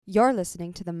You're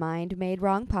listening to the Mind Made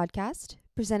Wrong podcast,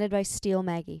 presented by Steel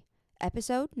Maggie,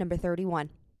 episode number 31.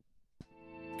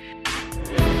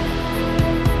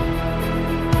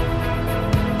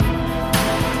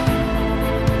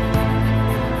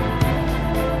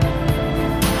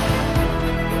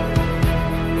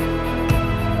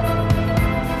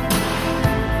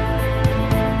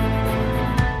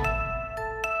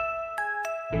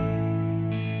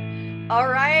 All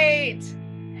right.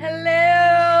 Hello.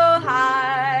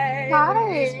 Hi.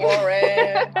 Hi.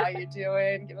 Lauren. How you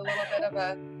doing? Give a little bit of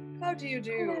a, how do you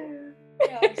do?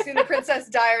 Yeah, I've seen the Princess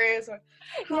Diaries.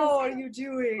 How are you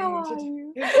doing? How are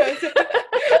you? This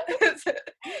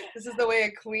is the way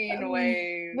a queen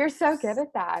waves. You're so good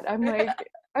at that. I'm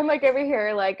like over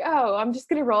here like, oh, I'm just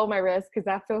gonna roll my wrist because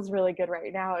that feels really good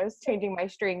right now. I was changing my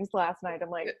strings last night. I'm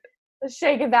like,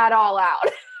 shaking that all out.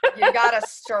 You gotta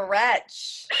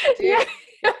stretch, dude. Yeah.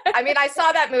 I mean, I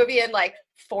saw that movie in like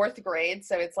 4th grade,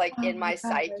 so it's like in my God.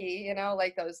 psyche, you know,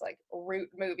 like those like root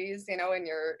movies, you know, in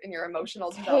your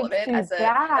emotional Take development me as a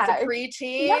back.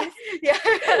 preteen. Yes. Yeah.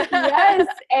 Yes,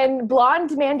 and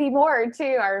blonde Mandy Moore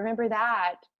too. I remember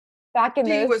that back in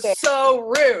She those was days. so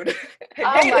rude. I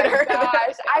Oh hated my her.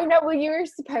 gosh. I know. Well, you were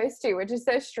supposed to, which is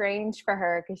so strange for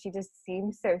her because she just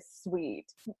seems so sweet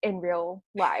in real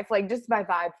life. Like just my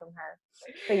vibe from her.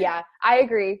 But yeah, I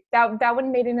agree. That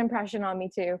one made an impression on me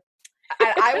too.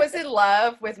 I was in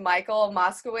love with Michael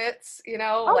Moskowitz, you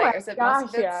know, Oh like my is it gosh,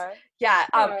 Moskowitz? yeah. Yeah.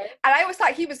 Yeah. And I always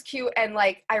thought he was cute, and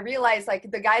like I realized like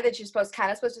the guy that you're supposed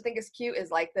to think is cute is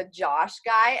like the Josh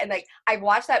guy, and like I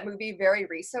watched that movie very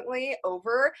recently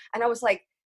over, and I was like,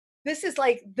 this is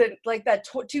like that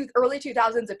early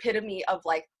 2000s epitome of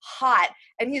like hot,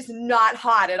 and he's not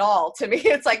hot at all to me.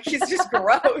 It's like he's just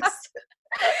gross.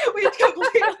 We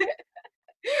completely.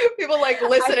 People like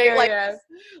listening like at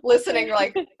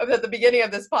the beginning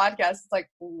of this podcast. It's like,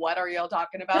 what are y'all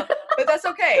talking about? But that's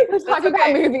okay. We're talking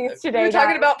about movies today. We're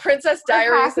talking guys. about Princess We're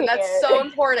Diaries, and hacking that's it. so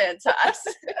important to us.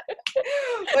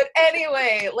 But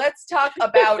anyway, let's talk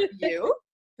about you.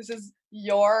 This is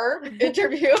your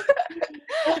interview.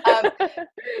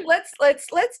 Let's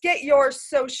get your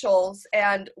socials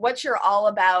and what you're all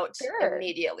about Sure.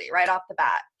 immediately, right off the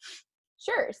bat.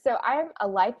 Sure. So I'm a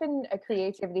life and a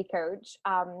creativity coach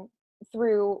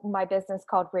through my business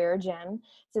called Rare Gym.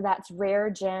 So that's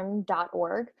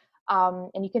raregym.org.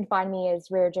 And you can find me as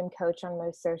Rare Gym Coach on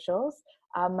most socials.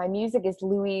 My music is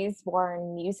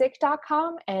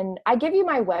louisewarrenmusic.com. And I give you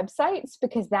my websites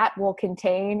because that will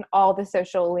contain all the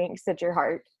social links that your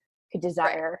heart could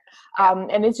desire. Right.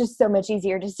 And it's just so much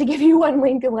easier just to give you one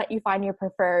link and let you find your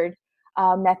preferred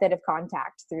method of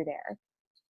contact through there.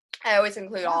 I always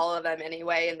include all of them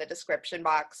anyway in the description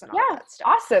box and all that stuff.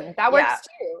 Awesome. That works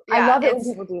too. I love it when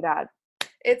people do that.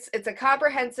 It's a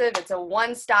comprehensive, it's a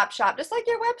one-stop shop, just like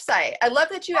your website. I love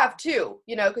that you have two,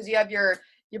 you know, because you have your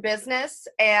business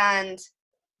and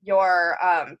your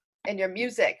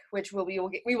music, which we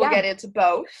will get into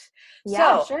both.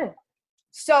 Yeah, sure.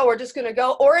 So we're just gonna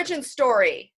go origin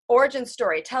story.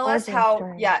 Tell us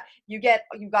how you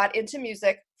got into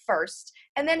music first,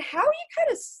 and then how you kind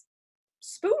of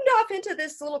spooned off into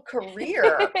this little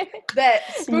career. That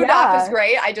spooned off is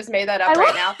great. I just made that up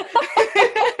right now.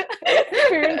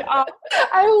 Spooned off.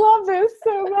 I love this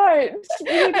so much.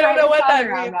 I don't know what that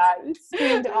means.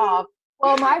 Spooned off.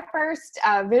 Well, my first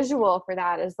visual for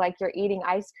that is like you're eating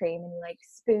ice cream and you like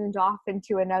spooned off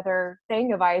into another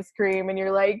thing of ice cream and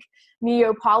you're like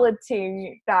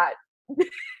Neapolitaning that.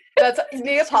 That's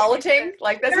Neapolitan.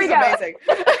 Like this is amazing.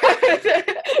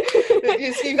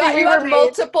 you got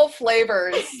multiple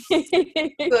flavors.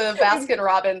 The Baskin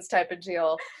Robbins type of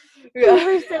deal. Yeah. We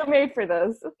were so made for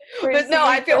this. But no,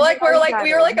 I feel like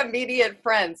we were like immediate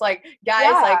friends. Like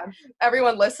guys, like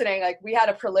everyone listening, like we had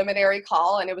a preliminary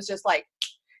call and it was just like,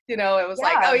 you know, it was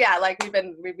like, oh yeah, like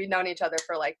we've known each other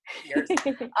for like years.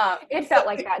 It felt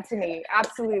like that to me.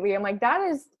 Absolutely. I'm like, that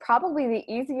is probably the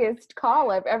easiest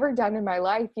call I've ever done in my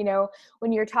life. You know,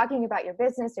 when you're talking about your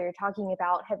business or you're talking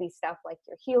about heavy stuff like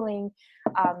your healing,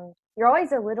 you're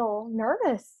always a little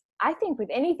nervous. I think with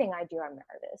anything I do, I'm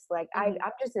nervous. Like I'm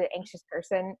just an anxious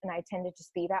person and I tend to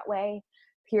just be that way,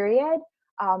 period.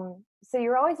 So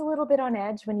you're always a little bit on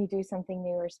edge when you do something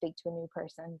new or speak to a new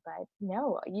person, but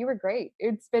no, you were great.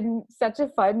 It's been such a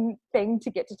fun thing to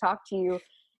get to talk to you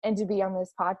and to be on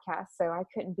this podcast. So I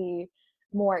couldn't be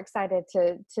more excited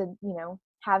to, you know,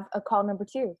 have a call number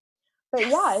 2. But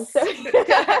yeah, so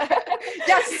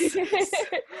yes,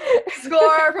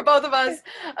 score for both of us.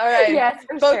 All right, yes,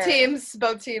 both teams.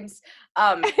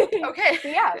 Okay,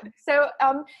 yeah. So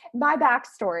my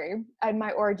backstory and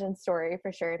my origin story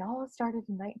for sure. It all started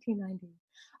in 1990.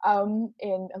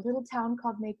 in a little town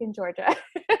called Macon, Georgia.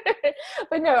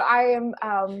 But no,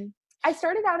 I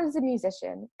started out as a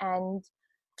musician, and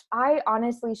I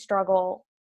honestly struggle.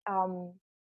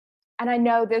 And I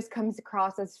know this comes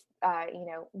across as,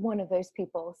 one of those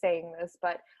people saying this,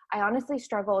 but I honestly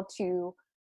struggle to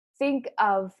think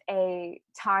of a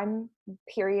time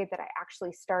period that I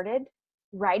actually started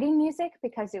writing music,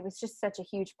 because it was just such a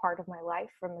huge part of my life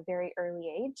from a very early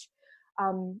age.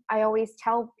 I always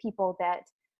tell people that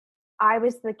I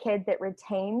was the kid that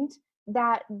retained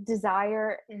that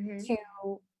desire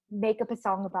to make up a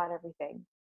song about everything.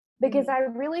 Because I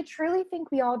really truly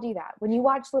think we all do that. When you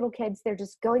watch little kids, they're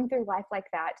just going through life like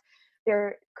that.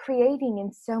 They're creating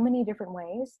in so many different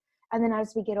ways. And then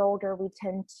as we get older, we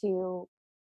tend to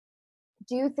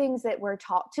do things that we're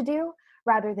taught to do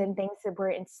rather than things that we're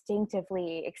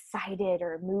instinctively excited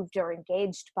or moved or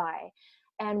engaged by.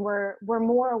 And we're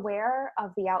more aware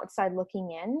of the outside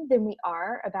looking in than we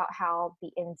are about how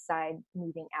the inside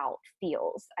moving out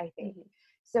feels, I think.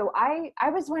 So I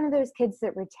was one of those kids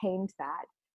that retained that.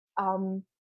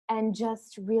 And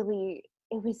just really,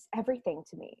 it was everything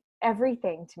to me.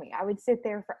 I would sit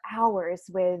there for hours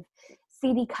with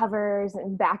CD covers,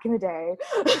 and back in the day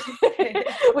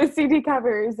with CD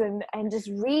covers, and just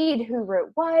read who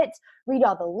wrote what, read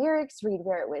all the lyrics, read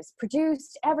where it was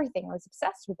produced, everything. I was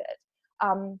obsessed with it.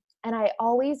 And I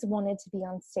always wanted to be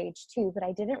on stage too, but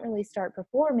I didn't really start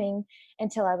performing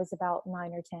until I was about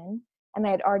 9 or 10. And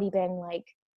I had already been like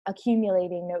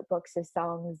accumulating notebooks of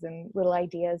songs and little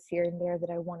ideas here and there that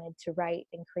I wanted to write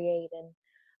and create.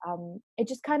 And it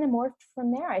just kind of morphed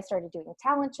from there. I started doing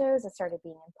talent shows. I started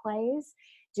being in plays,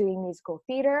 doing musical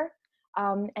theater.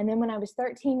 And then when I was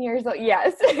 13 years old,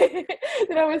 yes,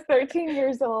 then I was 13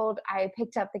 years old, I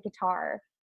picked up the guitar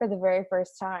for the very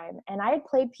first time. And I had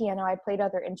played piano, I played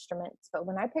other instruments, but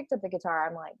when I picked up the guitar,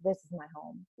 I'm like, this is my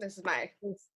home. This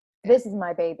is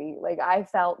my baby. Like, I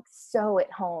felt so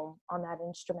at home on that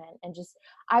instrument, and just,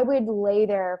 I would lay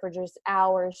there for just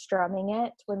hours strumming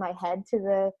it with my head to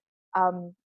the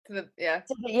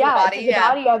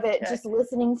body of it, just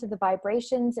listening to the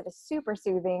vibrations. It was super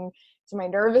soothing to my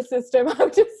nervous system. I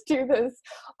would just do this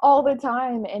all the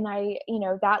time. And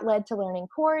that led to learning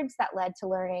chords, that led to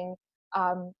learning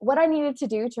what I needed to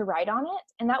do to write on it.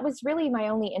 And that was really my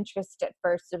only interest at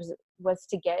first, was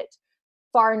to get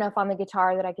far enough on the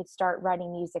guitar that I could start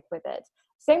writing music with it.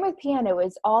 Same with piano. It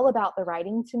was all about the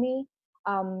writing to me,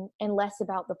 and less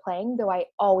about the playing, though I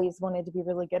always wanted to be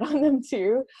really good on them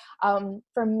too.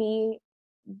 For me,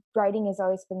 writing has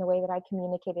always been the way that I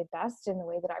communicated best, and the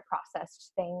way that I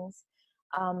processed things,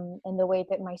 and the way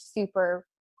that my super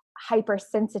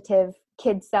hypersensitive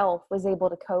kid self was able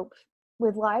to cope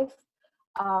with life.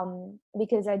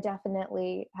 Because I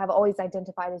definitely have always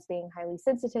identified as being highly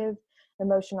sensitive,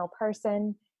 emotional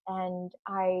person, and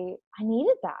I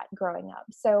needed that growing up.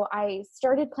 So I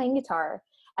started playing guitar,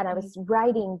 and I was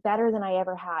writing better than I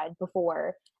ever had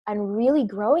before, and really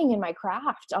growing in my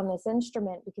craft on this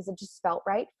instrument because it just felt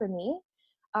right for me.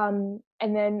 And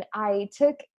then I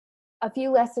took a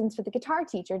few lessons with the guitar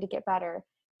teacher to get better.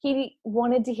 He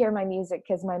wanted to hear my music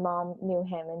because my mom knew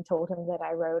him and told him that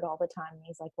I wrote all the time. And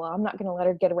he's like, well, I'm not going to let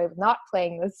her get away with not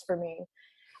playing this for me.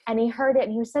 And he heard it,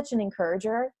 and he was such an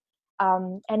encourager.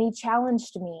 And he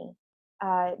challenged me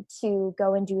to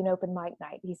go and do an open mic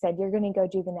night. He said, you're going to go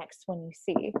do the next one you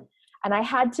see. And I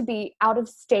had to be out of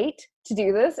state to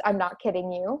do this. I'm not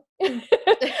kidding you.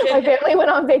 My family went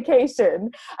on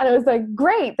vacation, and I was like,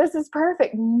 great, this is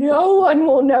perfect. No one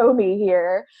will know me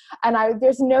here. And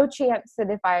there's no chance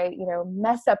that if I,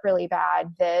 mess up really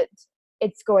bad, that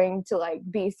it's going to like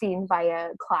be seen by a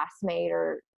classmate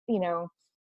or,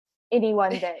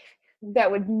 anyone that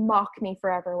would mock me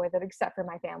forever with it, except for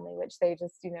my family, which they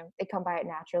just, they come by it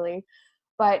naturally.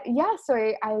 But yeah, so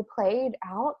I played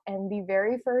out, and the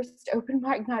very first open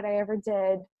mic night I ever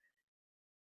did,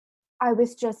 I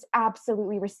was just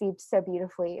absolutely received so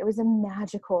beautifully. It was a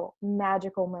magical,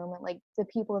 magical moment. Like, the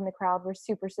people in the crowd were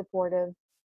super supportive.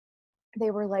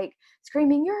 They were like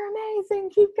screaming, you're amazing,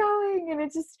 keep going. And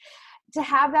it just, to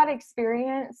have that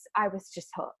experience, I was just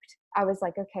hooked. I was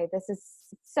like, okay, this is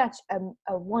such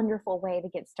a wonderful way to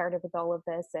get started with all of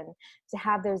this. And to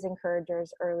have those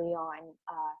encouragers early on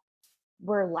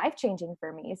were life-changing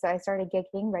for me. So I started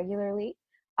gigging regularly.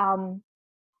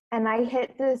 And I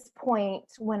hit this point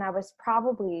when I was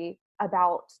probably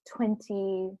about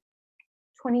 22,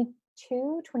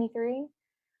 23,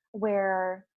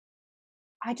 where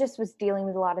I just was dealing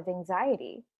with a lot of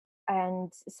anxiety.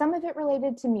 And some of it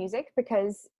related to music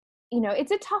because,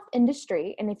 it's a tough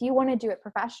industry. And if you want to do it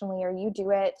professionally, or you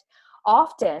do it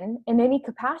often in any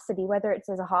capacity, whether it's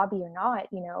as a hobby or not,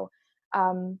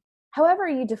 however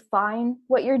you define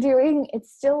what you're doing,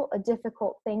 it's still a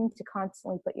difficult thing to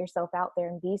constantly put yourself out there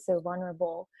and be so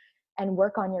vulnerable and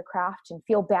work on your craft and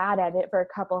feel bad at it for a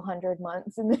couple hundred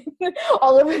months. And then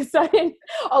all of a sudden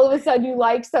you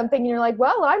like something and you're like,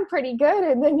 well, I'm pretty good.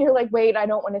 And then you're like, wait, I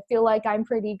don't want to feel like I'm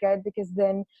pretty good because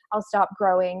then I'll stop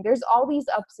growing. There's all these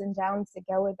ups and downs that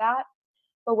go with that.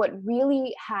 But what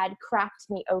really had cracked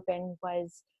me open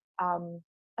was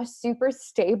a super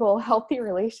stable, healthy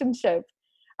relationship.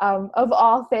 Of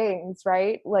all things,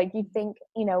 right? Like you'd think,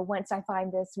 once I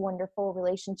find this wonderful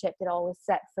relationship that all is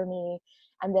set for me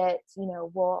and that,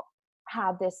 we'll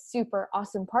have this super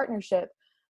awesome partnership.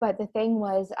 But the thing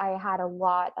was, I had a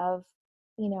lot of,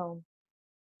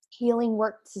 healing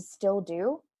work to still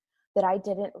do that I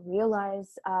didn't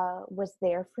realize was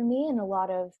there for me. And a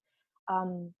lot of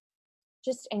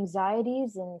just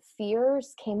anxieties and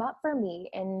fears came up for me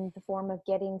in the form of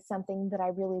getting something that I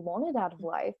really wanted out of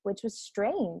life, which was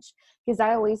strange because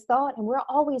I always thought, and we're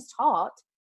always taught,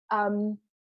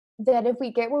 that if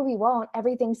we get what we want,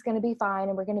 everything's going to be fine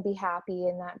and we're going to be happy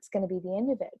and that's going to be the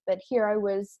end of it. But here I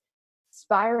was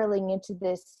spiraling into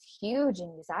this huge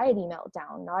anxiety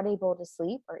meltdown, not able to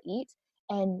sleep or eat,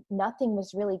 and nothing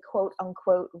was really quote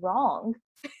unquote wrong.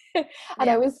 And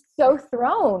I was so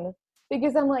thrown.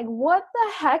 Because I'm like, what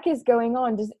the heck is going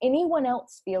on? Does anyone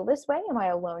else feel this way? Am I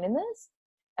alone in this?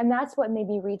 And that's what made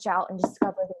me reach out and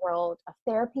discover the world of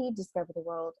therapy, discover the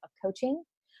world of coaching.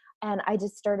 And I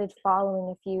just started following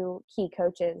a few key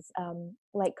coaches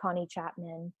like Connie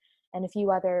Chapman and a few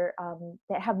other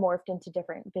that have morphed into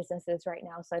different businesses right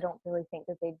now. So I don't really think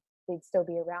that they'd still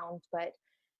be around. But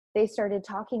they started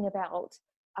talking about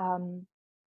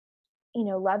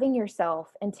loving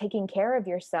yourself and taking care of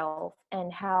yourself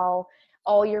and how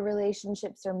all your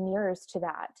relationships are mirrors to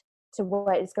that, to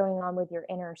what is going on with your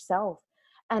inner self.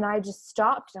 And I just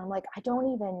stopped and I'm like,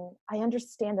 I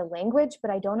understand the language,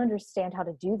 but I don't understand how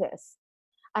to do this.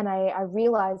 And I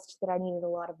realized that I needed a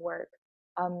lot of work.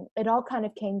 It all kind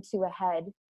of came to a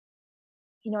head.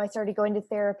 I started going to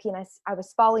therapy and I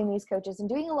was following these coaches and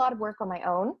doing a lot of work on my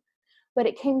own. But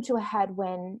it came to a head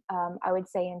when I would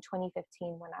say in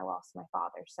 2015 when I lost my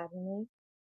father suddenly.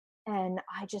 And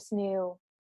I just knew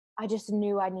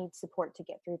I need support to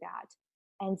get through that.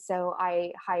 And so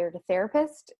I hired a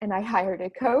therapist and I hired a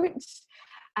coach.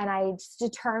 And I just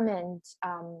determined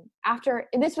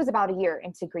and this was about a year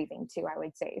into grieving too, I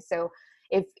would say. So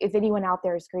if anyone out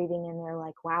there is grieving and they're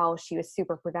like, wow, she was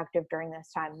super productive during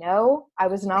this time. No, I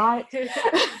was not.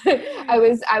 I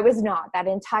was not. That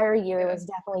entire year was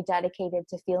definitely dedicated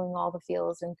to feeling all the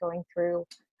feels and going through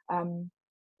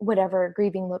whatever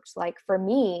grieving looked like for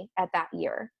me at that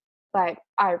year. But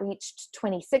I reached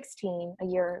 2016, a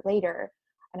year later,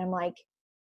 and I'm like,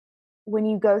 when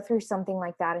you go through something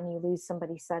like that and you lose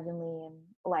somebody suddenly and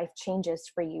life changes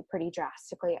for you pretty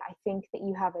drastically, I think that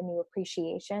you have a new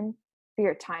appreciation for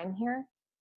your time here.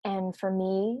 And for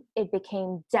me, it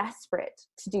became desperate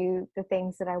to do the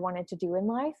things that I wanted to do in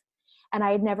life. And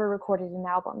I had never recorded an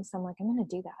album. So I'm like, I'm going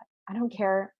to do that. I don't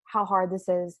care how hard this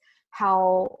is,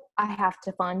 how I have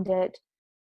to fund it.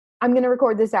 I'm going to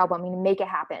record this album and make it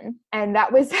happen. And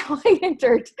that was how I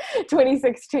entered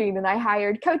 2016. And I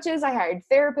hired coaches, I hired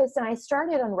therapists, and I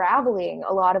started unraveling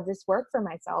a lot of this work for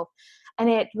myself. And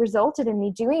it resulted in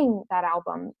me doing that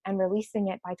album and releasing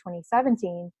it by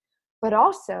 2017. But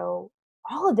also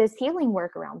all of this healing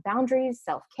work around boundaries,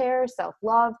 self-care,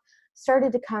 self-love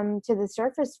started to come to the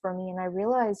surface for me. And I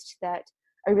realized that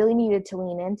I really needed to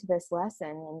lean into this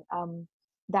lesson. And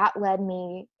that led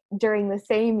me during the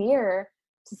same year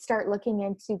to start looking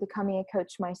into becoming a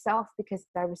coach myself, because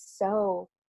I was so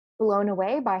blown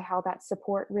away by how that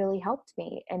support really helped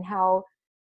me and how,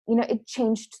 it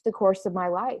changed the course of my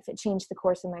life. It changed the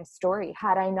course of my story.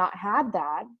 Had I not had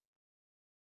that,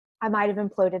 I might have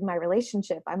imploded my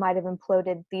relationship. I might have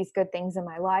imploded these good things in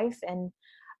my life, and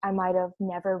I might have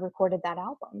never recorded that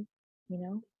album,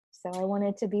 So I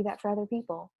wanted to be that for other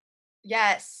people.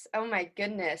 Yes. Oh my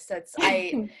goodness.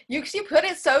 You put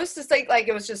it so succinct, like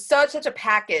it was just such a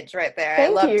package right there.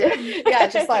 Thank I loved you. it. Yeah,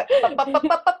 just like perfect.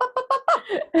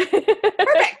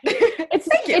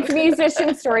 It's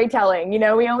musician storytelling.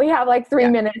 We only have like 3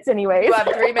 minutes anyways. You have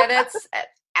 3 minutes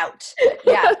out.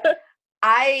 Yeah.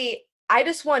 I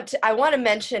want to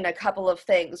mention a couple of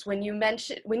things. When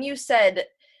you said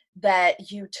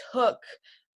that you took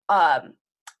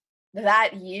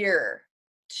that year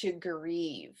to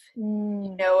grieve,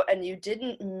 and you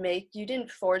didn't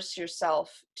force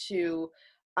yourself to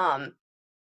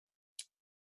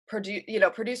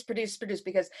produce,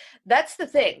 because that's the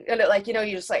thing. You're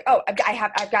just like, oh,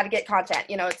 I've got to get content.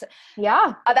 It's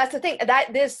that's the thing,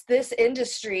 that this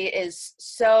industry is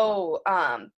so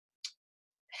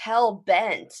hell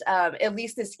bent, at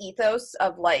least this ethos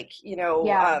of like,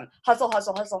 hustle,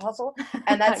 hustle, hustle, hustle.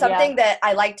 And that's something that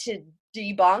I like to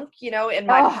debunk, in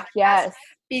my podcast, yes,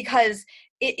 because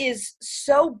it is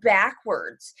so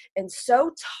backwards and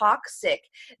so toxic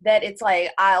that it's like,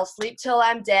 I'll sleep till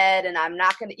I'm dead and I'm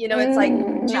not going to, it's like,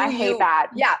 I hate that.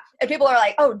 Yeah. And people are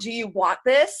like, oh, do you want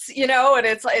this? And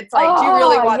it's like, do you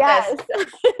really want this?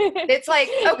 It's like,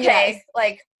 okay, yes.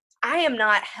 Like, I am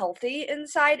not healthy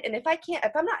inside. And if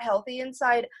I'm not healthy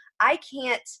inside, I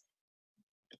can't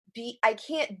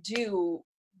do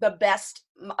the best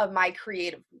of my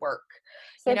creative work.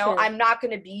 So true. I'm not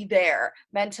going to be there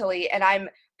mentally, and I'm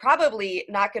probably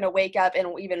not going to wake up, and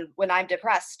even when I'm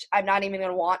depressed, I'm not even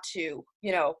going to want to,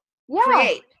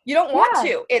 create. You don't want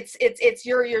to. It's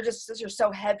you're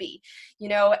so heavy,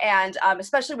 and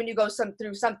especially when you go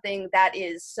through something that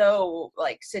is so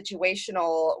like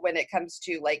situational when it comes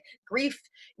to like grief,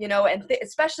 and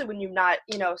especially when you're not,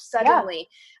 suddenly,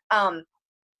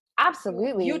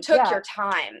 absolutely, you took your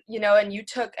time, and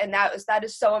that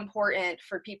is so important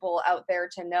for people out there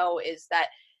to know, is that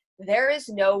there is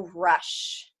no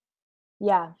rush.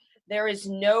 There is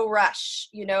no rush.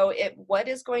 What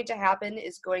is going to happen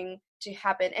is going to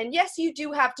happen. And yes, you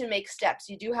do have to make steps.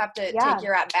 You do have to take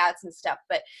your at-bats and stuff,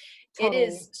 but It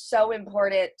is so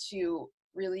important to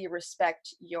really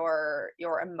respect your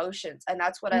emotions. And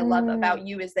that's what I love about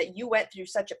you, is that you went through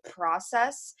such a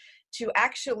process to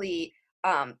actually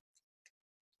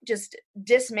just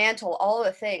dismantle all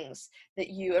the things that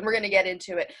and we're going to get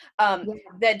into it,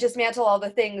 that dismantle all the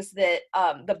things that,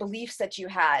 the beliefs that you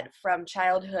had from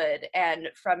childhood and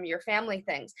from your family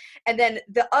things. And then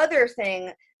the other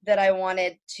thing that I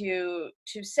wanted to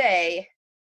say,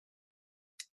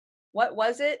 what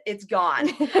was it? It's gone.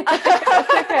 It's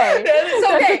okay. It's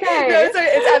okay. No,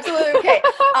 it's absolutely okay.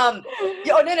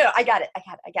 No, I got it.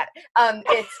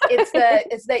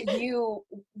 It's that you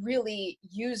really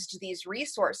used these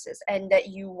resources, and that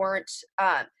you weren't,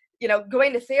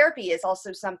 going to therapy is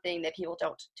also something that people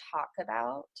don't talk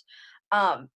about.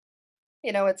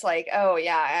 It's like, oh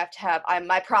yeah, I have to have,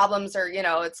 my problems are,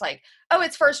 it's like, oh,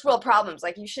 it's first world problems.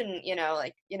 Like you shouldn't,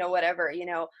 whatever,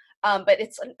 but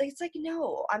it's like,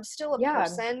 no, I'm still a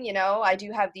person, I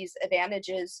do have these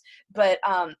advantages, but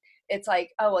it's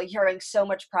like, oh, well, you're having so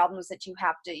much problems that you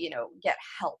have to, get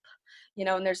help,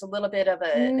 and there's a little bit of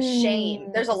a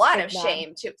shame. There's a lot of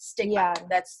shame too. Stigma.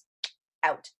 That's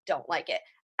out. Don't like it.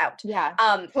 Out.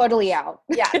 Totally out.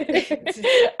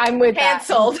 I'm with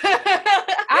canceled.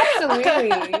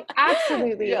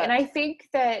 Absolutely. And I think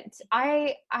that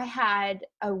I had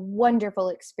a wonderful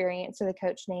experience with a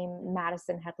coach named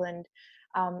Madison Headland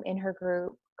in her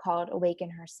group called Awaken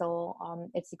Her Soul.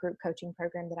 It's a group coaching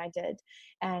program that I did,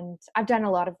 and I've done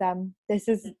a lot of them. This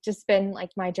has just been like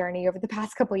my journey over the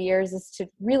past couple of years, is to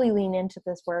really lean into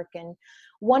this work. And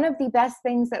one of the best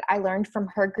things that I learned from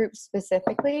her group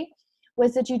specifically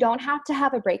was that you don't have to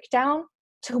have a breakdown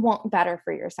to want better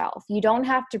for yourself. You don't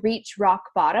have to reach rock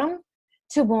bottom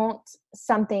to want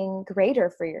something greater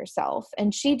for yourself.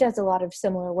 And she does a lot of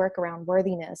similar work around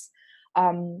worthiness.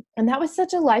 And that was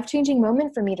such a life-changing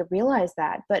moment for me to realize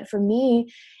that. But for me,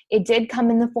 it did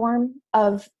come in the form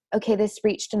of, okay, this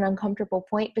reached an uncomfortable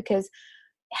point, because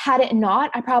had it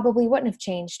not, I probably wouldn't have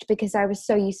changed, because I was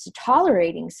so used to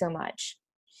tolerating so much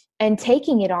and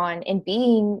taking it on and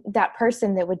being that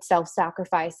person that would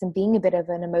self-sacrifice and being a bit of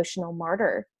an emotional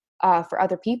martyr for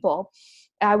other people.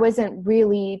 I wasn't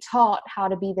really taught how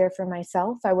to be there for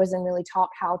myself. I wasn't really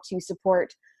taught how to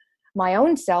support my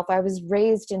own self. I was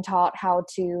raised and taught how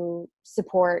to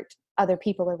support other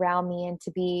people around me, and to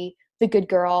be the good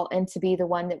girl, and to be the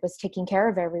one that was taking care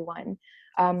of everyone.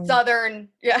 Southern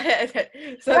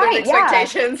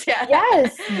expectations.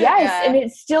 Yes. And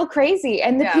it's still crazy.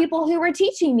 And the people who were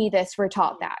teaching me this were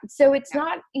taught that. So it's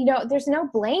not, there's no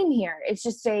blame here. It's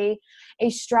just a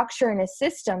structure and a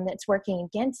system that's working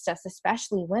against us,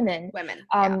 especially women,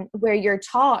 where you're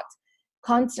taught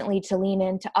constantly to lean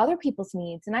into other people's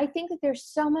needs. And I think that there's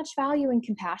so much value in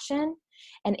compassion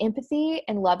and empathy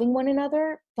and loving one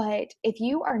another. But if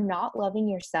you are not loving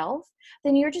yourself,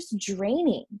 then you're just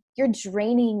draining. You're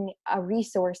draining a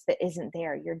resource that isn't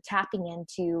there. You're tapping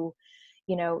into,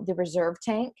 the reserve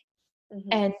tank,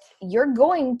 and you're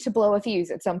going to blow a fuse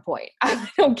at some point. I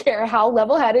don't care how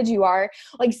level-headed you are.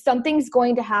 Like, something's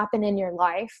going to happen in your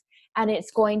life, and it's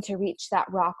going to reach that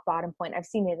rock bottom point. I've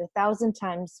seen it 1,000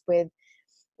 times with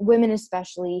women,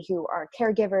 especially who are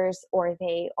caregivers, or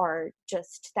they are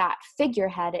just that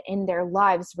figurehead in their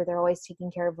lives where they're always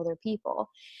taking care of other people.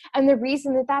 And the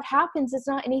reason that happens is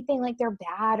not anything like they're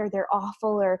bad or they're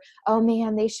awful or, oh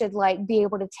man, they should like be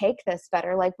able to take this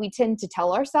better, like we tend to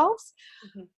tell ourselves.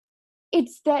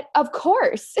 it's that, of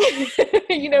course,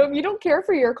 you know, if you don't care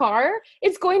for your car,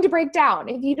 it's going to break down.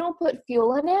 If you don't put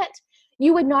fuel in it,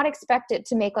 you would not expect it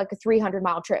to make like a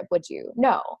 300-mile trip, would you?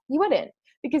 No, you wouldn't,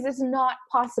 because it's not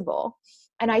possible.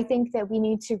 And I think that we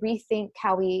need to rethink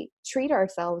how we treat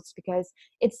ourselves, because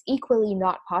it's equally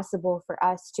not possible for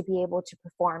us to be able to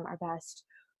perform our best,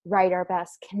 write our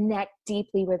best, connect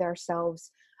deeply with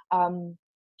ourselves,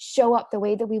 show up the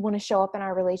way that we want to show up in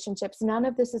our relationships. None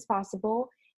of this is possible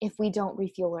if we don't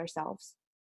refuel ourselves.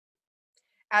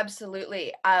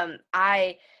 Absolutely.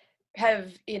 I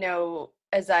have, you know,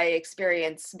 as I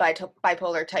experience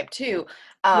bipolar type 2,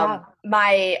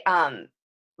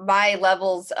 my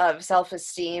levels of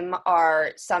self-esteem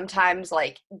are sometimes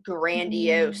like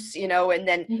grandiose, you know, and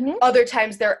then other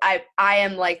times I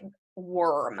am like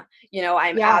worm, you know,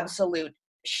 I'm absolute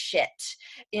shit,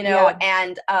 you know,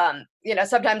 and you know,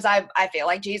 sometimes I feel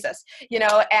like Jesus, you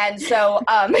know, and so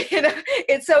you know,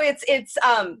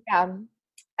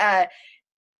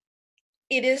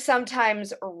 it is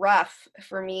sometimes rough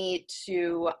for me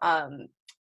to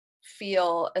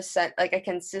feel like a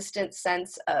consistent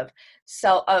sense of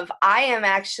I am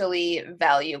actually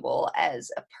valuable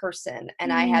as a person,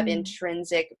 and I have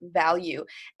intrinsic value.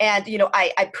 And you know,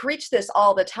 I preach this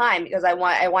all the time because I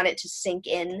want it to sink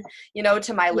in, you know,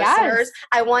 to my listeners.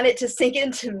 I want it to sink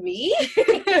into me.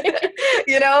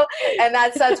 You know, and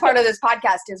that's part of this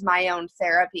podcast is my own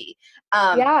therapy.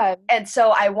 And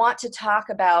so I want to talk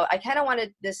about, I want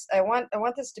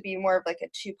this to be more of like a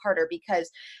two-parter,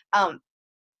 because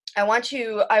I want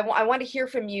to hear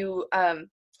from you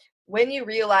when you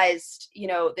realized, you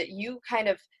know, that you kind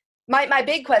of, my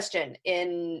big question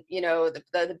in, you know,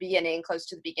 the beginning, close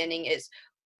to the beginning, is,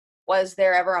 was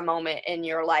there ever a moment in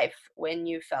your life when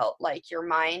you felt like your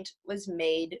mind was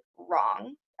made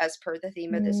wrong, as per the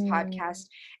theme of this podcast,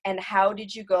 and how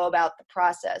did you go about the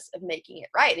process of making it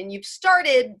right? And you've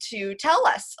started to tell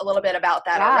us a little bit about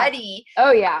that already.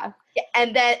 Oh yeah.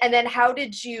 And then how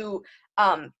did you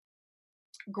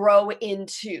grow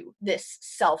into this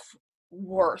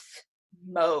self-worth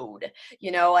mode?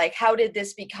 You know, like, how did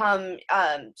this become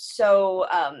so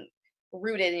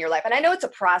rooted in your life? And I know it's a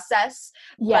process,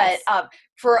 but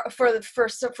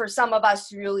for some of us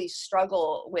who really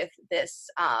struggle with this,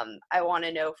 I want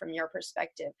to know from your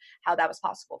perspective how that was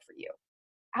possible for you.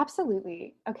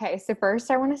 Absolutely. Okay, so first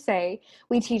I want to say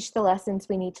we teach the lessons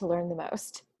we need to learn the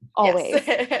most. Always.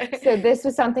 Yes. So this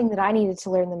was something that I needed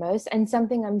to learn the most, and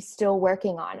something I'm still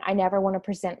working on. I never want to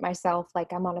present myself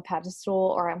like I'm on a pedestal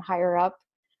or I'm higher up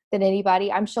than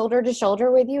anybody. I'm shoulder to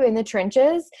shoulder with you in the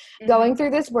trenches, going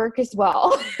through this work as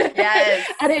well. Yes.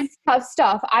 And it's tough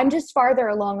stuff. I'm just farther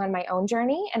along on my own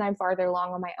journey, and I'm farther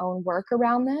along on my own work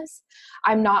around this.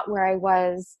 I'm not where I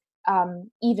was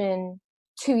even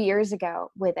 2 years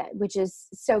ago with it, which is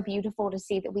so beautiful to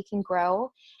see that we can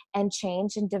grow and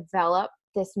change and develop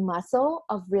this muscle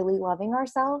of really loving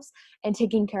ourselves and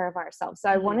taking care of ourselves. So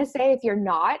I want to say, if you're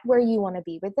not where you want to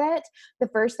be with it, the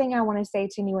first thing I want to say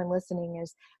to anyone listening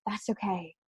is that's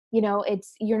okay. You know,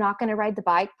 you're not going to ride the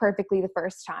bike perfectly the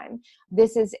first time.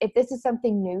 If this is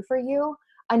something new for you,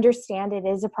 understand it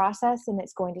is a process and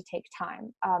it's going to take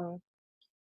time.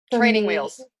 Training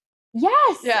wheels.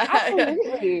 Yes, yeah.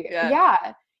 absolutely.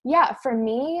 Yeah. For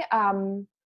me,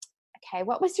 okay,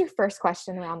 what was your first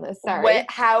question around this? Sorry.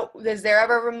 How was there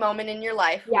ever a moment in your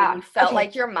life when you felt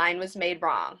like your mind was made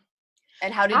wrong?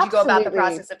 And how did you go about the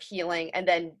process of healing, and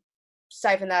then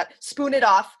spoon it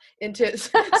into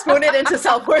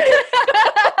self-worth,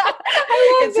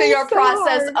 into your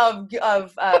process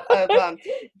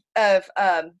of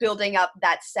building up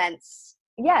that sense?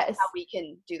 Yes. How we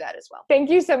can do that as well. Thank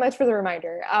you so much for the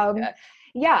reminder.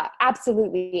 Yeah,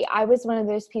 absolutely. I was one of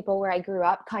those people where I grew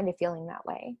up kind of feeling that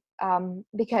way,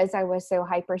 because I was so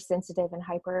hypersensitive and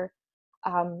hyper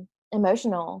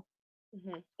emotional.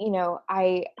 You know,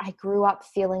 I grew up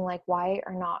feeling like, why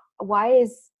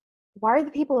are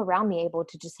the people around me able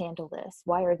to just handle this?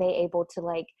 Why are they able to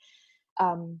like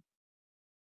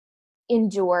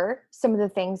endure some of the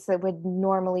things that would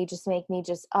normally just make me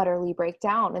just utterly break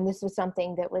down? And this was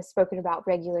something that was spoken about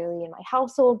regularly in my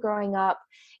household growing up,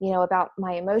 you know, about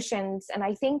my emotions. And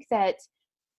I think that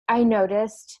I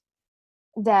noticed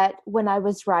that when I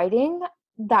was writing,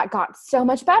 that got so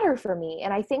much better for me.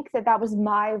 And I think that was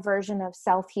my version of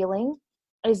self-healing,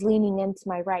 is leaning into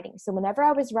my writing. So whenever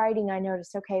I was writing, I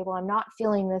noticed, okay, well, I'm not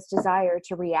feeling this desire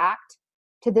to react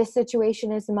to this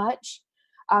situation as much.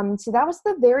 So that was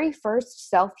the very first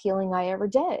self-healing I ever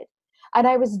did. And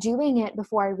I was doing it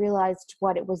before I realized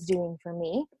what it was doing for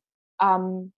me,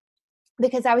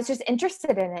 because I was just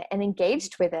interested in it and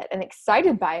engaged with it and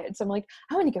excited by it. So I'm like,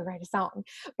 I want to go write a song.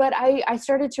 But I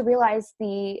started to realize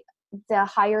the the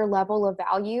higher level of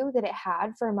value that it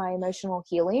had for my emotional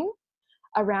healing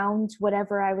around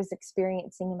whatever I was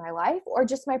experiencing in my life, or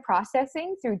just my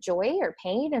processing through joy or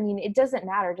pain. I mean, it doesn't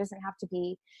matter. It doesn't have to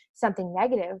be something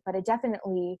negative, but it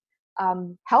definitely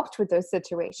helped with those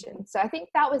situations. So I think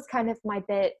that was kind of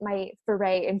my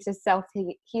foray into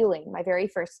self-healing, my very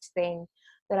first thing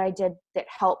that I did that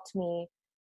helped me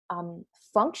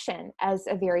function as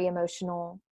a very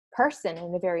emotional person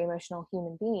and a very emotional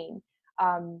human being.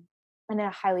 And a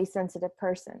highly sensitive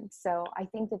person. So I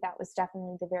think that that was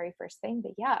definitely the very first thing.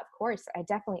 But yeah, of course, I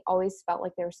definitely always felt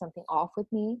like there was something off with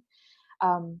me.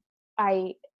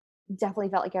 I definitely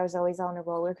felt like I was always on a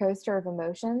roller coaster of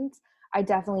emotions. I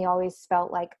definitely always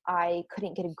felt like I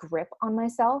couldn't get a grip on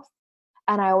myself.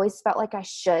 And I always felt like I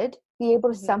should be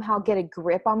able to somehow get a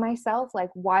grip on myself. Like,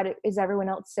 why is everyone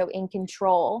else so in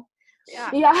control?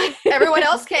 Yeah. Everyone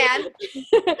else can.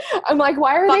 I'm like,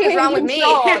 why are they wrong with me?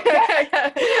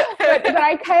 but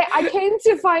I came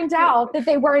to find out that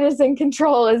they weren't as in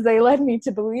control as they led me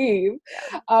to believe.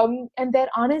 And that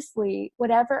honestly,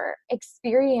 whatever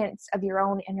experience of your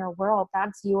own inner world,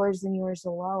 that's yours and yours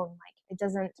alone.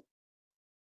 Like,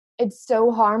 it's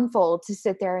so harmful to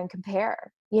sit there and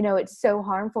compare. It's so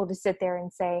harmful to sit there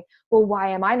and say, well, why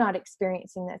am I not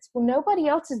experiencing this? Well, nobody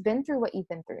else has been through what you've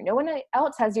been through. No one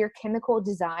else has your chemical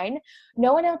design.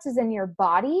 No one else is in your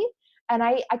body. And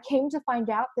I came to find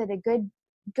out that a good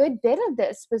bit of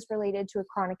this was related to a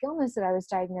chronic illness that I was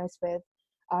diagnosed with,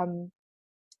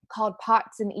 called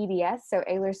POTS and EDS, so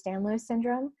Ehlers-Danlos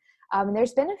syndrome. And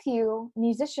there's been a few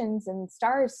musicians and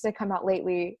stars to come out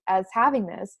lately as having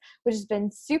this, which has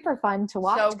been super fun to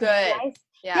watch. So good.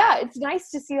 Yeah, it's nice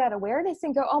to see that awareness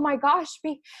and go, oh my gosh,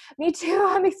 me too.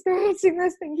 I'm experiencing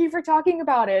this. Thank you for talking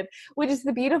about it. Which is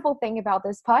the beautiful thing about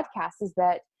this podcast, is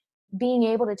that being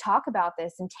able to talk about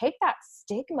this and take that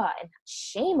stigma and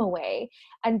shame away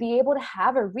and be able to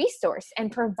have a resource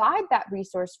and provide that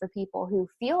resource for people who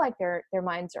feel like their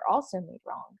minds are also made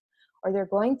wrong, or they're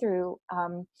going through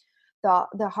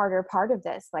the harder part of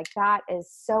this. Like, that is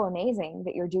so amazing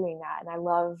that you're doing that. And I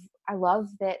love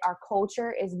that our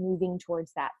culture is moving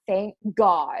towards that. Thank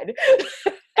God.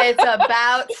 It's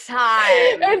about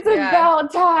time. It's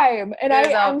about time. And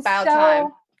I'm about so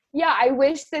time. Yeah, I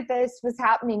wish that this was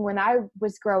happening when I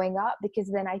was growing up, because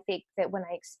then I think that when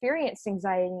I experienced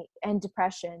anxiety and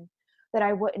depression, that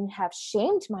I wouldn't have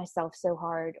shamed myself so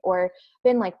hard, or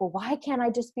been like, well, why can't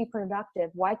I just be productive?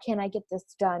 Why can't I get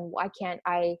this done? Why can't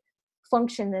I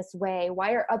function this way?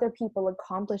 Why are other people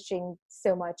accomplishing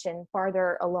so much and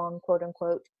farther along, quote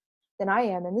unquote, than I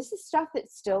am? And this is stuff that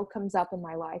still comes up in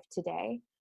my life today.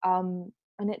 And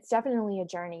it's definitely a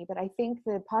journey. But I think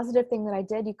the positive thing that I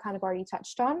did, you kind of already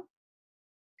touched on,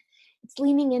 it's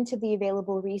leaning into the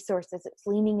available resources. It's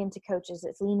leaning into coaches.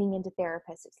 It's leaning into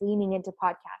therapists. It's leaning into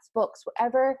podcasts, books,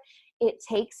 whatever it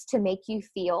takes to make you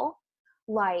feel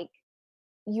like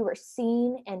you are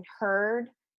seen and heard,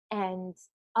 and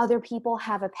other people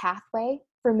have a pathway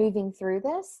for moving through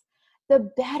this,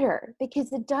 the better,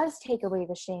 because it does take away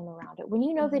the shame around it. When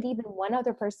you know that even one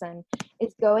other person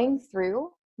is going through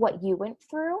what you went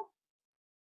through,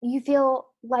 you feel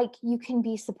like you can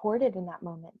be supported in that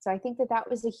moment. So I think that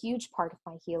was a huge part of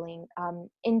my healing.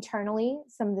 Internally,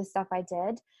 some of the stuff I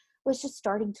did was just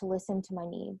starting to listen to my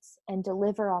needs and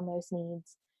deliver on those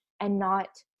needs, and not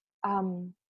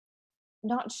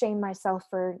shame myself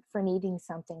for needing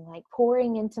something, like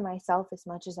pouring into myself as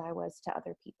much as I was to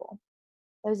other people.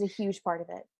 That was a huge part of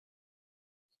it.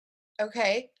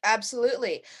 Okay,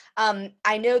 absolutely.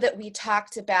 I know that we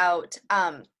talked about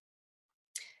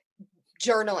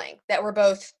journaling, that we're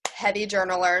both heavy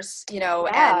journalers,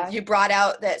 and you brought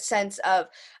out that sense of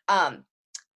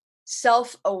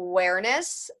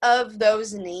self-awareness of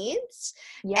those needs.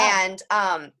 Yeah.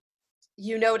 And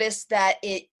you noticed that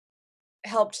it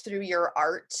helped through your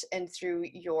art and through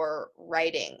your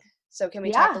writing. So can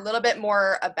we talk a little bit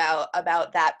more about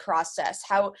that process?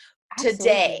 How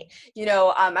today,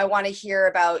 I want to hear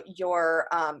about your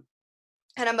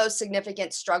kind of most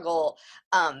significant struggle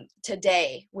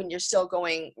today, when you're still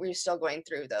going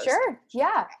through those. Sure.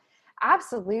 Yeah,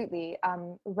 absolutely.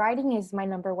 Writing is my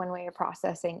number one way of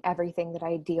processing everything that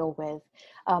I deal with.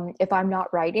 If I'm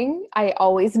not writing, I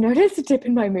always notice a dip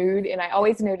in my mood, and I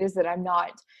always notice that I'm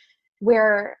not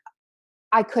where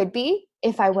I could be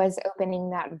if I was opening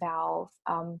that valve.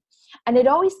 And it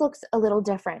always looks a little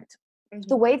different. Mm-hmm.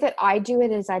 The way that I do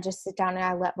it is I just sit down and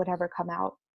I let whatever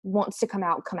wants to come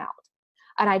out.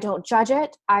 And I don't judge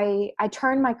it. I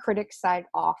turn my critic side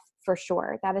off, for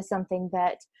sure. That is something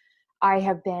that I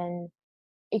have been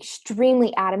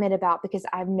extremely adamant about, because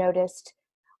I've noticed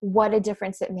what a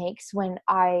difference it makes when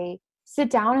I sit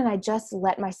down and I just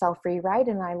let myself rewrite,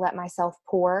 and I let myself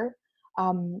pour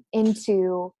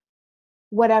into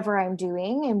whatever I'm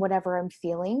doing and whatever I'm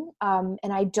feeling. And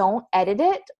I don't edit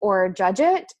it or judge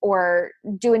it or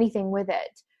do anything with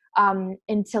it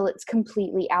until it's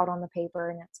completely out on the paper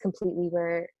and it's completely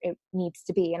where it needs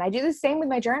to be. And I do the same with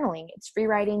my journaling. It's free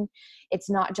writing. It's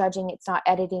not judging. It's not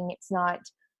editing. It's not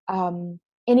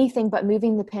anything but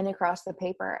moving the pen across the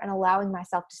paper and allowing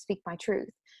myself to speak my truth.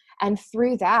 And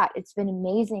through that, it's been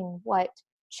amazing what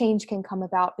change can come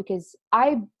about, because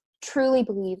I truly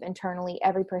believe internally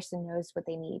every person knows what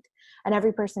they need and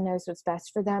every person knows what's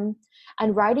best for them.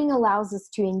 And writing allows us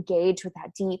to engage with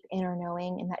that deep inner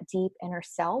knowing and that deep inner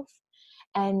self.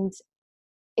 And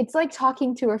it's like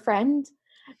talking to a friend.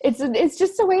 It's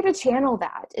just a way to channel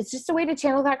that. It's just a way to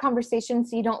channel that conversation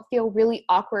so you don't feel really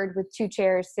awkward with two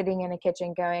chairs sitting in a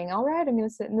kitchen going, all right, I'm going to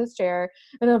sit in this chair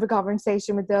and have a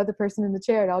conversation with the other person in the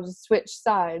chair and I'll just switch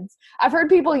sides. I've heard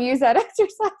people use that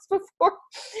exercise before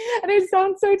and it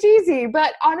sounds so cheesy,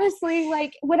 but honestly,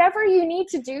 like whatever you need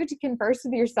to do to converse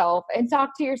with yourself and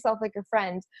talk to yourself like a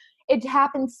friend, it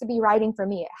happens to be writing for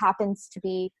me. It happens to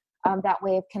be that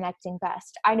way of connecting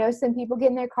best. I know some people get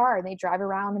in their car and they drive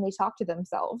around and they talk to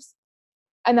themselves,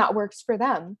 and that works for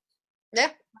them.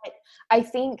 Yeah. But I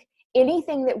think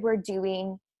anything that we're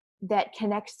doing that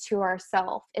connects to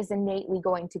ourself is innately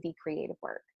going to be creative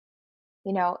work.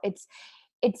 You know, it's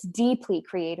deeply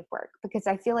creative work, because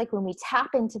I feel like when we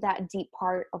tap into that deep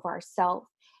part of ourself,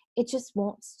 it just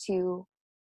wants to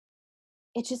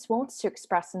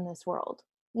express in this world.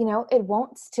 You know, it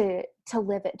wants to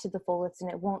live it to the fullest,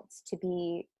 and it wants to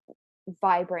be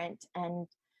vibrant and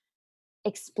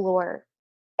explore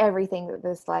everything that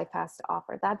this life has to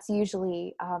offer. That's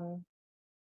usually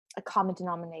a common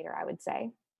denominator, I would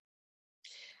say.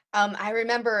 I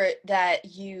remember that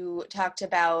you talked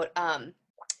about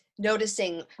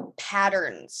noticing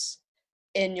patterns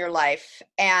in your life,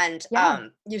 and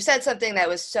you said something that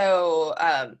was so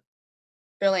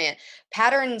brilliant.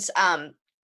 Patterns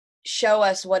show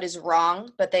us what is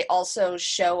wrong, but they also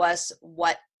show us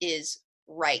what is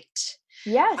right.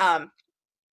 Yes.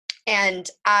 And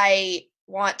I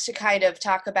want to kind of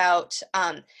talk about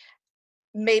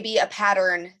maybe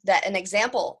an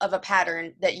example of a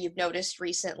pattern that you've noticed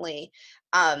recently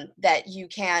that you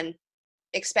can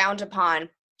expound upon.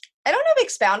 I don't know if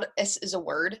expound is a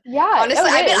word. Yeah. Honestly,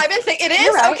 I've been thinking it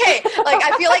is. Right. Okay. Like,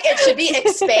 I feel like it should be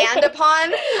expand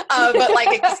upon, but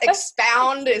like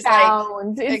expound is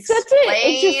Sound. like it's explain, such an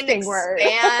interesting word.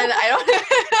 I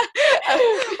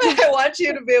want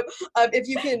you to be, if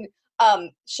you can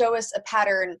show us a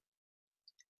pattern.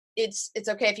 It's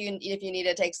okay if you need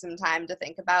to take some time to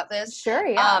think about this. Sure.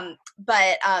 Yeah.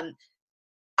 But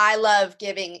I love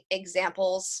giving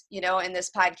examples, you know, in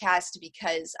this podcast,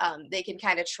 because they can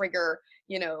kind of trigger,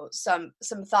 you know, some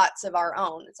thoughts of our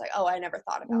own. It's like, oh, I never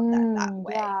thought about that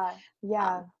way. Yeah.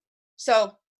 Yeah.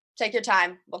 So take your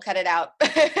time. We'll cut it out.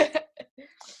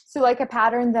 So like a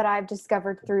pattern that I've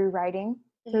discovered through writing,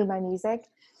 through my music.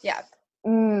 Yeah.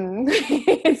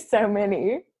 So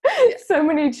many. Yeah. So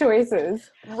many choices.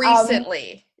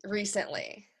 Recently.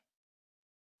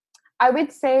 I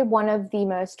would say one of the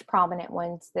most prominent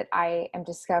ones that I am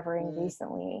discovering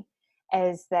recently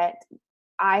is that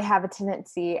I have a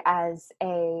tendency as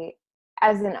an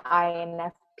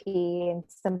INFP and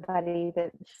somebody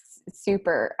that's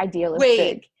super idealistic.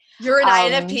 Wait, you're an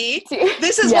INFP?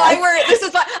 This is yes.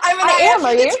 why I'm an INFP. Am,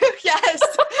 are you? Too. Yes.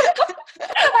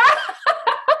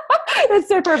 That's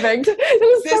so perfect.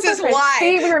 This is why.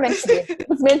 See, we were meant to be.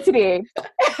 It's meant to be.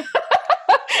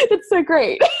 It's so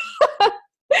great.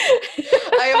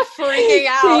 I am freaking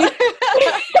out.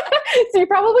 So you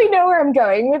probably know where I'm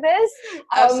going with this.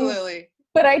 Absolutely.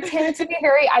 But I tend to be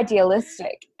very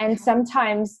idealistic. And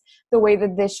sometimes the way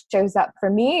that this shows up for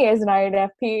me as an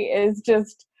INFP is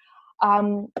just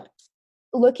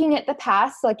looking at the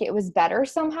past like it was better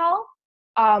somehow.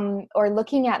 Or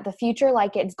looking at the future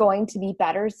like it's going to be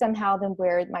better somehow than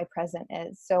where my present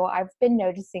is. So I've been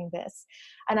noticing this,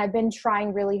 and I've been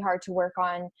trying really hard to work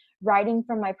on writing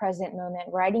from my present moment,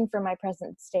 writing from my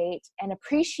present state, and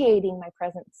appreciating my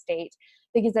present state,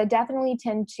 because I definitely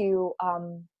tend to,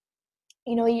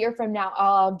 a year from now,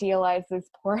 I'll idealize this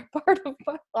poor part of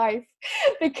my life,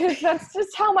 because that's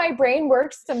just how my brain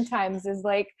works sometimes, is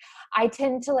like, I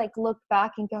tend to like look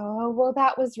back and go, oh, well,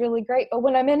 that was really great. But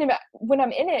when I'm in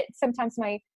it, sometimes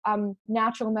my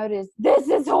natural mode is, this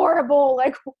is horrible.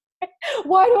 Like,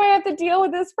 why do I have to deal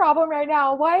with this problem right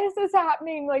now? Why is this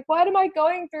happening? Like, what am I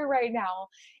going through right now?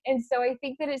 And so I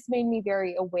think that it's made me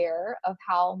very aware of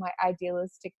how my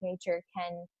idealistic nature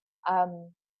can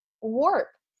warp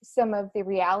some of the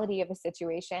reality of a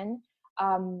situation.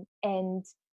 and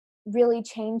really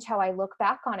change how I look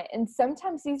back on it. And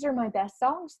sometimes these are my best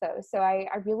songs though. So I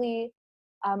really,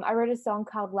 I wrote a song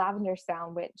called Lavender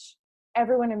Sound, which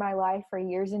everyone in my life for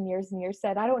years and years and years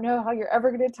said, I don't know how you're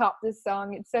ever going to top this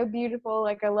song. It's so beautiful.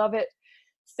 Like I love it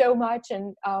so much.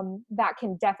 And that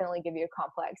can definitely give you a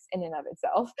complex in and of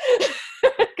itself.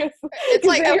 It's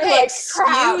like, okay,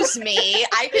 excuse me.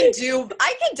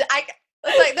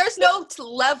 It's like there's no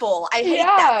level. I hate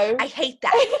that. I hate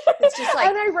that. It's just like,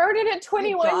 and I wrote it at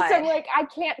 21, so I'm like, I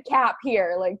can't cap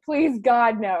here. Like, please,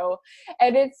 God, no.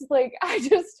 And it's like, I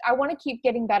want to keep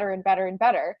getting better and better and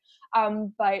better.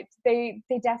 But they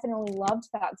definitely loved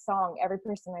that song. Every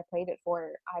person I played it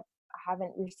for, I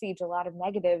haven't received a lot of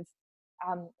negative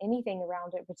anything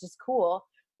around it, which is cool.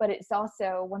 But it's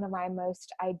also one of my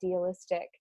most idealistic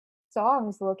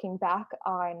songs, looking back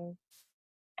on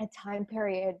a time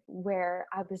period where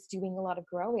I was doing a lot of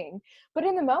growing. But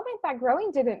in the moment, that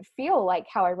growing didn't feel like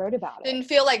how I wrote about it. Didn't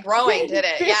feel like growing, did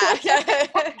it? Yeah.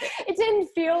 It didn't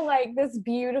feel like this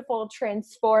beautiful,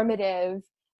 transformative,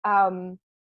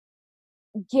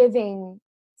 giving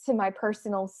to my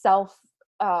personal self,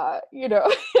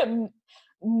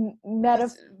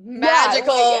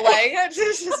 magical, like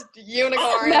just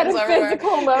unicorns,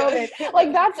 metaphysical moment.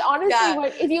 Like that's honestly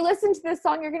what, if you listen to this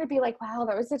song, you're gonna be like, wow,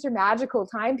 that was such a magical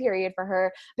time period for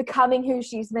her, becoming who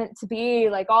she's meant to be,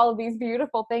 like all of these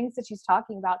beautiful things that she's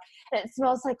talking about. And it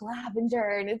smells like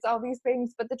lavender and it's all these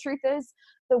things. But the truth is,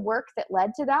 the work that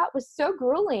led to that was so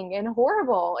grueling and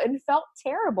horrible and felt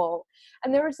terrible.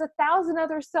 And there was 1,000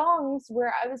 other songs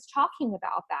where I was talking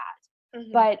about that.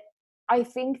 Mm-hmm. But I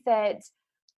think that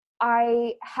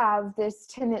I have this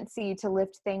tendency to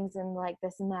lift things in like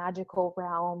this magical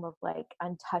realm of like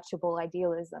untouchable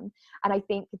idealism. And I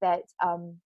think that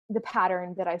the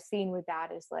pattern that I've seen with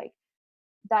that is like,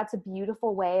 that's a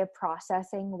beautiful way of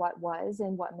processing what was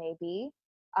and what may be.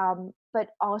 But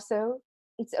also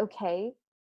it's okay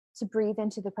to breathe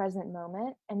into the present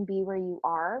moment and be where you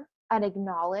are and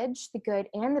acknowledge the good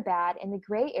and the bad and the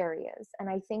gray areas. And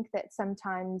I think that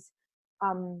sometimes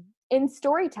in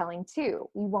storytelling too,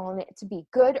 we want it to be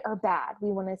good or bad. We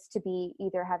want us to be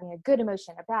either having a good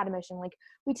emotion, a bad emotion. Like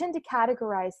we tend to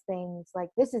categorize things like,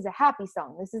 this is a happy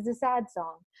song, this is a sad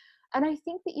song. And I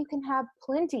think that you can have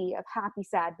plenty of happy,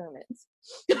 sad moments.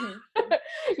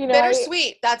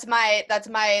 Bittersweet. That's my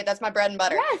bread and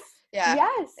butter. Yes. Yeah.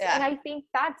 Yes. Yeah. And I think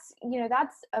that's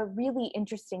a really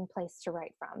interesting place to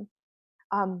write from.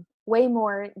 Way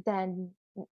more than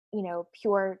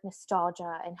pure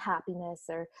nostalgia and happiness,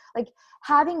 or like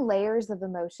having layers of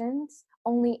emotions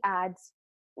only adds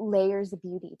layers of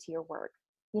beauty to your work.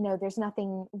 There's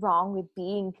nothing wrong with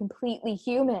being completely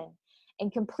human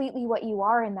and completely what you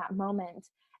are in that moment.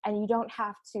 And you don't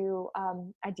have to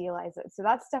idealize it. So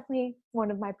that's definitely one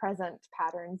of my present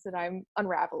patterns that I'm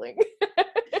unraveling.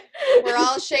 We're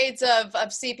all shades of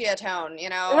sepia tone,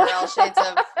 we're all shades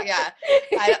of, yeah.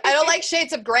 I don't like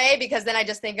shades of gray because then I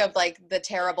just think of like the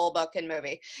terrible book and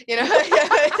movie, So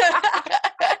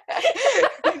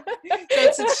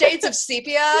it's shades of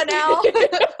sepia now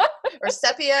or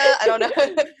sepia. I don't know.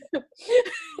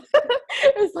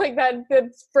 It's like that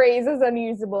phrase is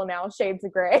unusable now. Shades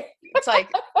of gray. It's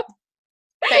like,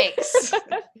 thanks.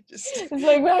 It's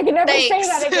like, well, I can never say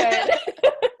that again.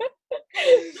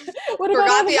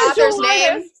 Forgot the author's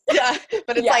name. Yeah,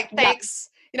 but it's like, thanks.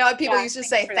 People used to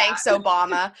say, thanks,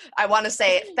 Obama. I want to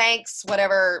say thanks,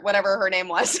 whatever her name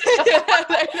was.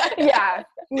 Yeah.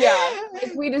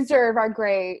 Like we deserve our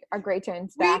gray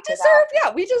tones back.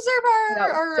 We deserve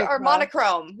our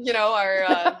monochrome.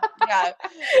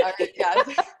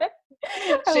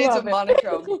 Shades of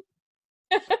monochrome.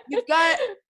 You've got,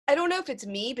 I don't know if it's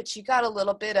me, but you got a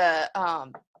little bit of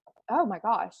oh my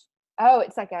gosh. Oh,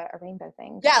 it's like a rainbow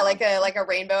thing. Yeah, like a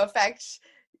rainbow effect.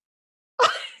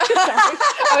 Sorry.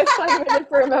 I was playing with it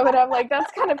for a moment. I'm like,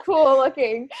 that's kind of cool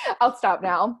looking. I'll stop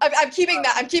now. I'm keeping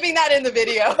that in the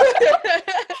video.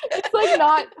 It's like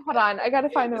not. Hold on, I got to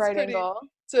find the right angle.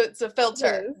 It's a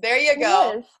filter. There you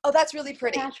go. Oh, that's really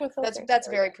pretty. That's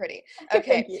very pretty.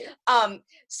 Okay. Thank you.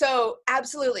 So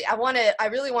absolutely, I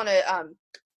really want to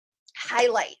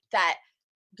highlight that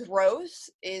growth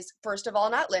is, first of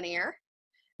all, not linear.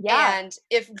 Yeah. And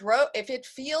if it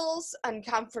feels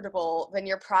uncomfortable, then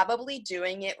you're probably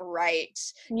doing it right.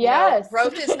 Yes.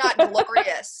 Growth is not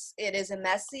glorious. It is a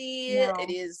messy. No. It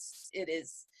is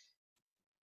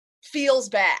feels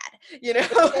bad. In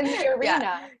the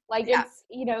arena, Yeah.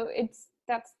 it's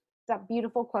that's that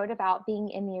beautiful quote about being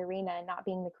in the arena and not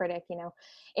being the critic.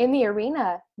 In the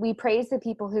arena, we praise the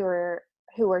people who are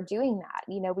doing that.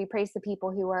 We praise the people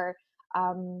who are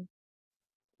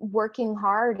working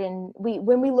hard, and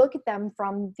when we look at them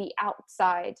from the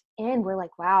outside in, we're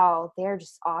like, wow, they're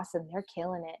just awesome, they're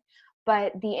killing it.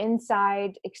 But the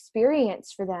inside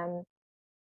experience for them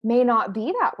may not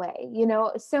be that way. You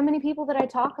know, so many people that I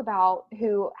talk about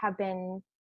who have been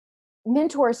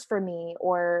mentors for me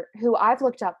or who I've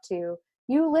looked up to,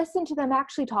 you listen to them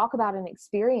actually talk about an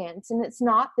experience, and it's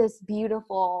not this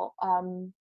beautiful,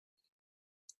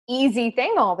 easy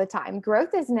thing all the time.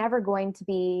 Growth is never going to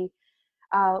be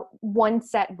one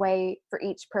set way for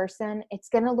each person. It's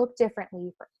going to look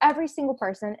differently for every single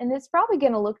person, and it's probably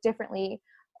going to look differently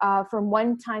from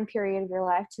one time period of your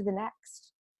life to the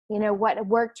next. You know, what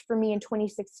worked for me in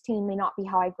 2016 may not be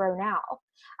how I grow now.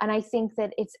 And I think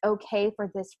that it's okay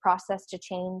for this process to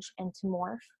change and to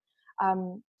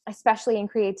morph, especially in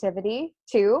creativity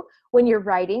too. When you're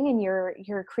writing and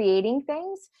you're creating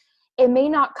things, it may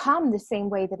not come the same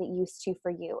way that it used to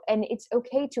for you. And it's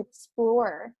okay to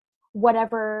explore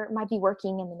whatever might be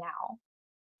working in the now.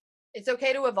 It's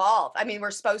okay to evolve. I mean,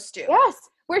 we're supposed to. Yes,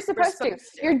 we're supposed to.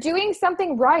 You're doing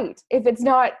something right if it's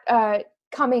not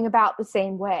coming about the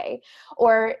same way.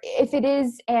 Or if it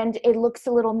is and it looks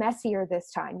a little messier this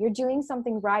time, you're doing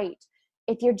something right.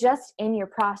 If you're just in your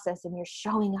process and you're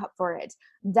showing up for it,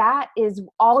 that is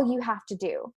all you have to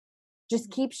do. Just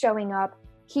keep showing up,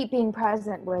 keep being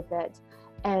present with it,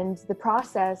 and the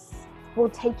process will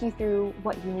take you through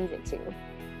what you need it to.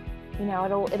 You know,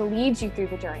 it'll lead you through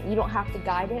the journey. You don't have to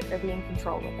guide it or be in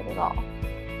control of it at all.